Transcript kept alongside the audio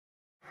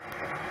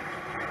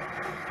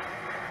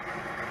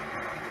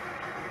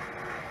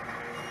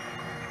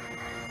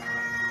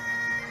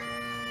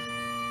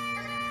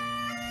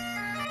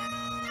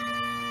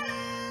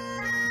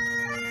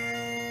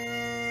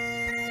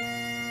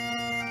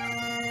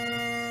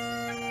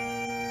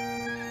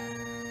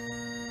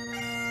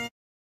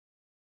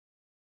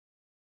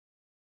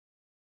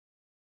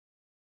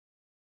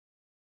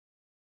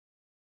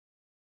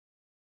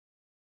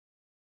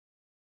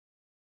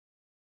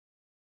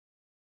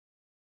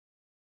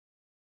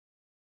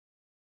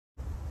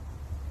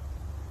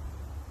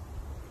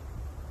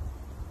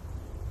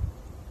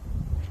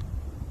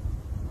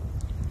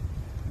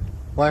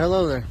Why,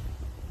 hello there.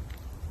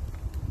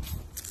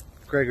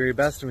 Gregory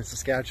Best with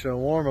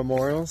Saskatchewan War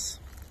Memorials.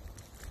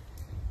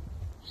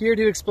 Here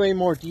to explain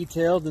more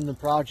detailed in the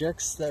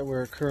projects that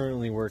we're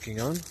currently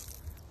working on.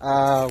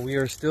 We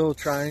are still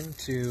trying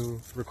to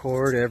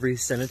record every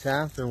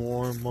cenotaph and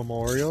war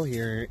memorial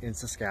here in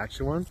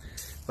Saskatchewan,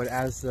 but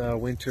as the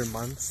winter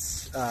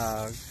months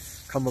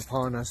come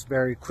upon us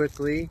very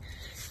quickly,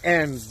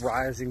 and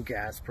rising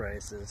gas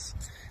prices,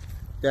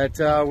 that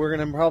we're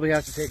going to probably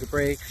have to take a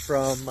break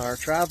from our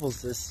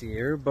travels this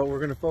year, but we're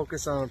going to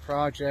focus on a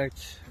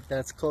project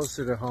that's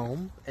closer to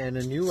home and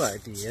a new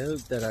idea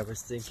that I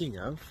was thinking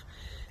of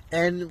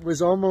and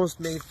was almost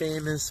made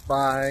famous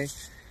by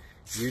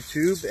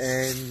YouTube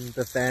and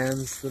the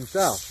fans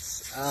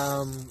themselves.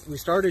 We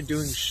started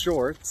doing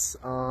shorts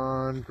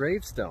on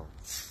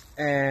gravestones,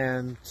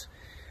 and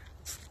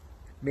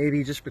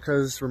maybe just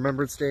because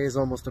Remembrance Day is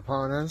almost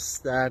upon us,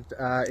 that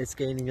it's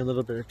gaining a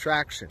little bit of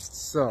traction.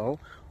 So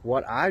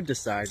what I've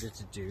decided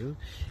to do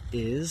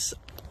is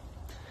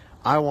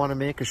I want to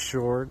make a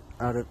short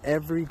out of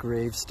every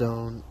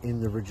gravestone in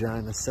the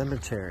Regina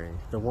Cemetery,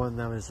 the one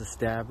that was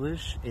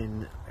established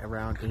in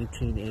around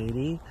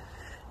 1880.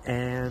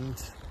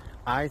 And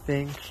I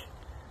think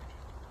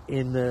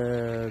in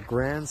the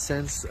grand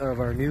sense of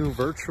our new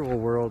virtual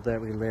world that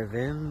we live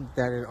in,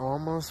 that it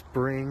almost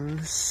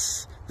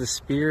brings the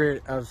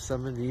spirit of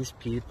some of these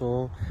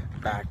people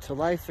back to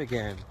life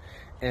again.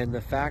 And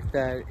the fact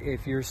that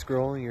if you're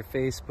scrolling your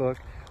Facebook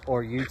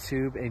or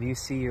YouTube and you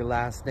see your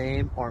last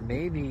name, or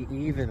maybe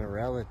even a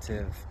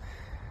relative,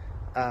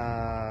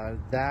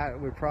 that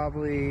would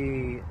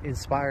probably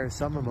inspire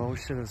some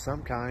emotion of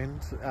some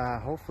kind,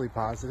 hopefully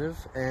positive,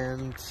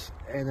 and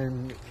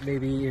then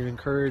maybe even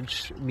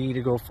encourage me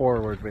to go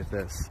forward with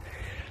this.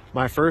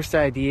 My first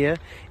idea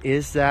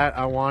is that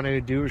I want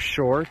to do a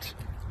short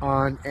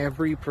on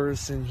every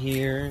person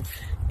here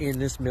in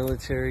this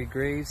military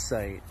grave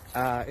site.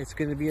 It's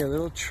going to be a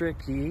little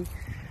tricky,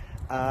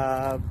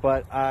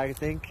 but I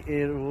think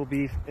it will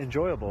be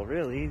enjoyable,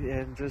 really,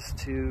 and just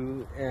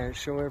to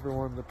show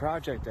everyone the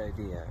project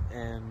idea.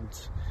 And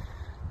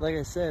like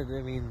I said,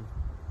 I mean,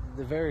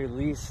 the very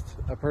least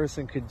a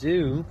person could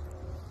do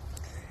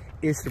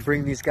is to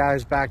bring these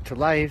guys back to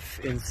life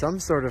in some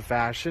sort of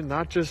fashion,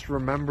 not just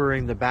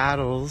remembering the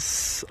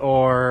battles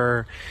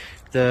or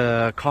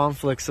the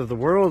conflicts of the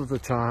world at the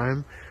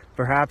time,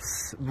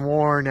 perhaps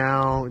more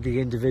now the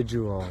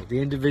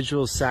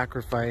individual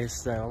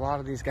sacrifice that a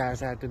lot of these guys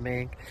had to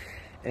make.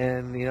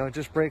 And you know, it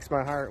just breaks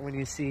my heart when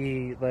you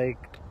see like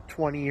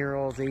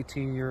 20-year-olds,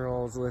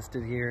 18-year-olds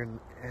listed here,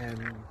 and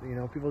you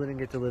know, people didn't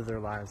get to live their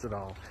lives at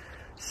all.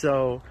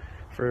 So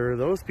for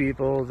those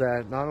people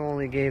that not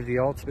only gave the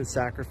ultimate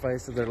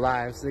sacrifice of their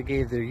lives, they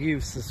gave their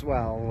youth as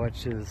well,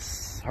 which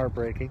is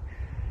heartbreaking.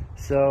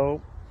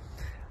 So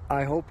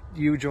I hope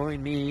you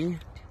join me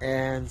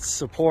and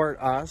support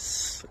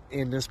us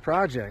in this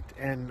project.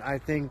 And I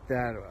think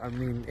that, I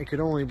mean, it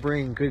could only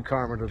bring good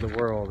karma to the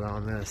world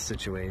on this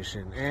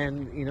situation.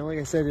 And, you know, like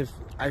I said, if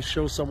I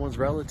show someone's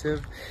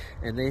relative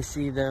and they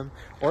see them,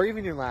 or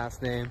even your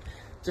last name,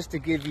 just to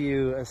give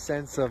you a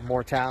sense of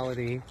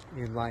mortality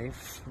in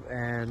life,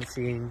 and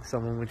seeing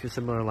someone with a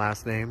similar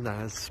last name that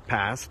has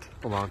passed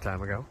a long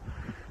time ago.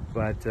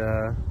 But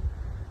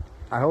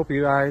I hope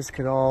you guys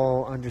can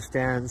all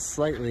understand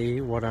slightly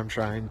what I'm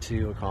trying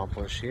to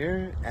accomplish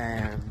here.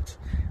 And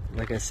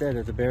like I said,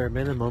 at the bare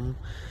minimum,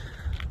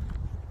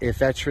 if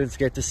veterans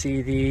get to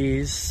see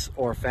these,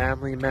 or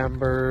family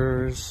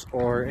members,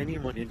 or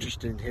anyone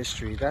interested in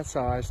history, that's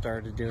how I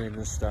started doing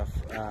this stuff.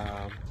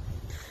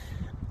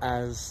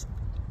 As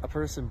a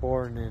person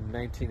born in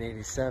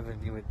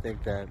 1987, you would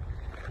think that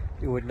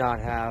it would not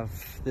have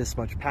this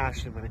much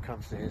passion when it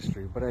comes to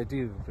history, but I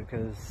do,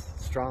 because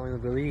I strongly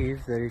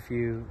believe that if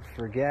you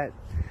forget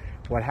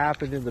what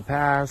happened in the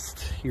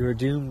past, you are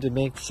doomed to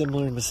make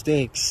similar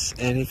mistakes.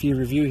 And if you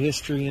review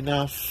history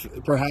enough,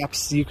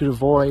 perhaps you could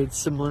avoid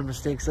similar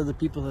mistakes other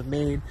people have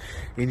made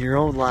in your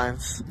own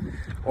lives,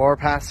 or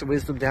pass the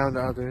wisdom down to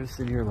others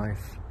in your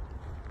life.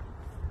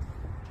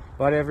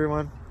 But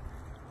everyone,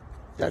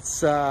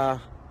 that's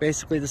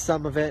basically the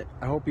sum of it.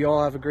 I hope you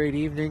all have a great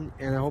evening,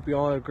 and I hope you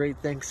all have a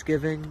great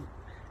Thanksgiving,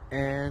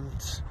 and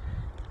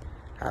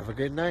have a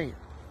good night.